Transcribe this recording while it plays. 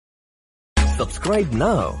Subscribe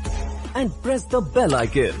now and press the bell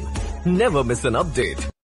icon. Never miss an update.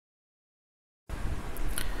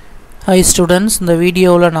 Hi students, இந்த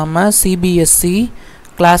வீடியோல நம்ம CBSE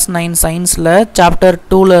class 9 science ல chapter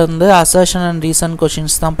 2 ல இருந்து assertion and reason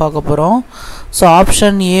questions தான் பார்க்க போறோம். So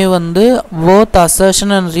option A வந்து both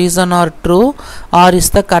assertion and reason are true or is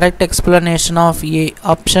the correct explanation of A.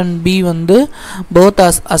 Option B வந்து both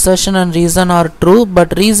assertion and reason are true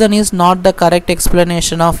but reason is not the correct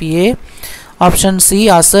explanation of A. Option C,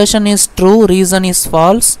 assertion is true, reason is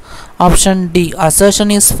false. Option D, assertion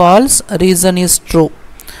is false, reason is true.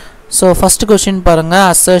 So first question paranga,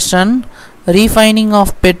 assertion. Refining of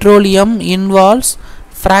petroleum involves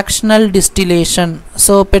fractional distillation.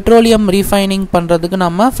 So petroleum refining பண்றதுக்கு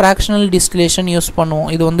நம்ம fractional distillation use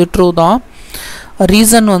பண்ணுவோம். இது வந்து true தான்.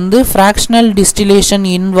 Reason வந்து fractional distillation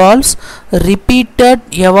involves repeated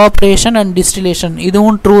evaporation and distillation.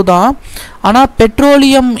 இதுவும் true தான். ஆனா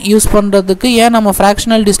petroleum யூஸ் பண்றதுக்கு ஏன் நம்ம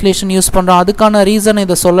fractional distillation யூஸ் பண்றோம்? அதுக்கான reason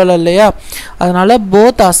இத சொல்லல இல்லையா? அதனால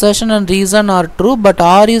both assertion and reason are true but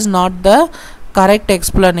R is not the correct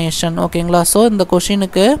explanation. ஓகேங்களா? So இந்த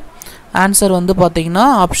क्वेश्चनக்கு ஆன்சர் வந்து பாத்தீங்கன்னா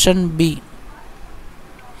ஆப்ஷன் B.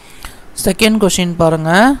 செகண்ட் क्वेश्चन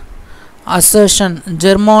பாருங்க. Assertion,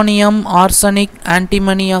 germanium, arsenic,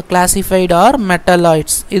 antimony are classified are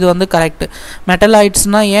metalloids. இது வந்து கரெக்ட்.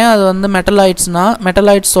 மெட்டலாய்ட்ஸ்னா ஏன் அது வந்து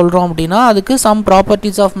மெட்டலாய்ட்ஸ் சொல்றோம் அப்படினா அதுக்கு some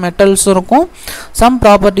properties of metals இருக்கும், some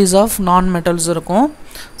properties of non metals இருக்கும்.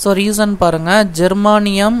 So reason பாருங்க,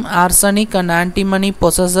 germanium, arsenic and antimony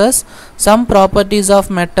possesses some properties of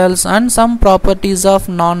metals and some properties of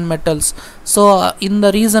non metals. So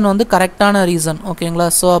இந்த reason வந்து கரெக்டான reason. ஓகேங்களா?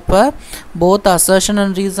 So அப்ப both assertion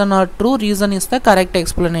and reason are true, reason is the correct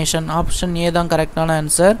explanation. Option A தான் கரெக்டான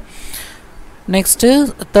answer. Next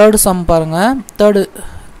third sum பாருங்க.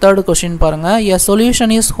 third question பாருங்க. A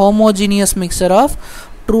solution is homogeneous mixture of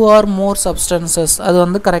true or more substances. அது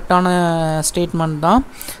வந்து கரெக்டான statement தான்.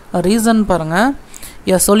 Reason பாருங்க,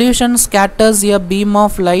 a solution scatters a beam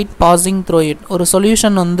of light passing through it. ஒரு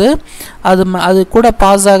சொல்யூஷன் வந்து அது கூட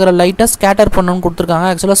பாஸ் ஆகிற லைட்டை ஸ்கேட்டர் பண்ணணும்னு கொடுத்துருக்காங்க.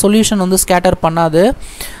 ஆக்சுவலாக சொல்யூஷன் வந்து ஸ்கேட்டர் பண்ணாது,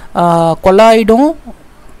 கொலாய்டும்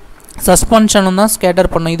சஸ்பென்ஷனும் தான்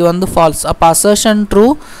ஸ்கேட்டர் பண்ணும். இது வந்து ஃபால்ஸ். அப்போ அசர்ஷன் ட்ரூ,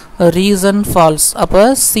 ரீசன் ஃபால்ஸ். அப்போ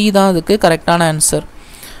சி தான் இதுக்கு கரெக்டான ஆன்சர்.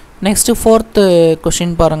 நெக்ஸ்ட் ஃபோர்த்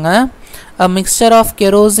கொஷின் பாருங்க. A mixture of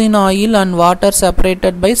kerosene oil and water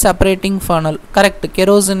separated by separating funnel. Correct.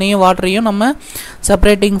 கெரோசினையும் வாட்டரையும் நம்ம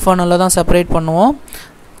செப்பரேட்டிங் ஃபனலில் தான் செப்பரேட் பண்ணுவோம்.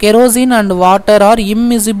 Kerosene and water R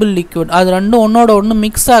immiscible liquid. அது ரெண்டும் ஒன்றோட ஒன்று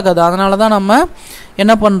மிக்ஸ் ஆகாது. அதனால தான் நம்ம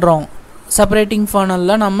என்ன பண்ணுறோம், செப்பரேட்டிங்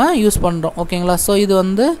ஃபனலில் நம்ம யூஸ் பண்ணுறோம். ஓகேங்களா? ஸோ இது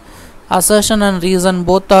வந்து assertion and reason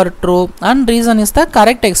both are true and reason is the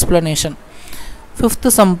correct explanation.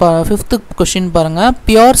 Fifth question பாருங்க.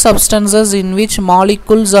 Pure substances in which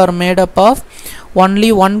molecules are made up of only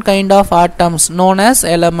one kind of atoms known as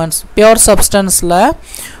elements. Pure substanceல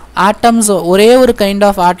atoms ஒரே ஒரு kind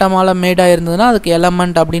of ஆட்டமால mat ஆயிருந்ததுன்னா அதுக்கு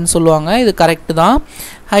element அப்படின்னு சொல்லுவாங்க. இது correct தான்.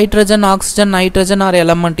 Hydrogen, oxygen, nitrogen R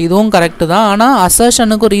element, இதுவும் correct தான். ஆனால்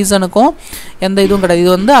அசர்ஷனுக்கும் ரீசனுக்கும் எந்த இதுவும் கிடையாது.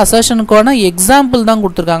 இது வந்து அசர்ஷனுக்கான எக்ஸாம்பிள் தான்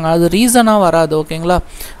கொடுத்துருக்காங்க, அது ரீசனாக வராது. ஓகேங்களா?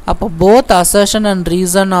 அப்போ both assertion and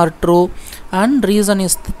reason are true and reason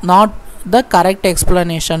is not the correct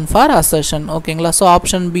explanation for assertion. ஓகேங்களா? ஸோ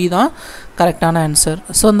ஆப்ஷன் பி தான் கரெக்டான ஆன்சர்.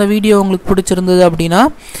 ஸோ இந்த வீடியோ உங்களுக்கு பிடிச்சிருந்தது அப்படின்னா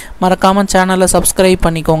மறக்காமல் சேனலை சப்ஸ்கிரைப்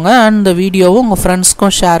பண்ணிக்கோங்க அண்ட் இந்த வீடியோவை உங்கள்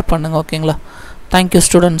ஃப்ரெண்ட்ஸ்க்கும் ஷேர் பண்ணுங்கள். ஓகேங்களா? Thank you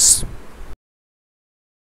students.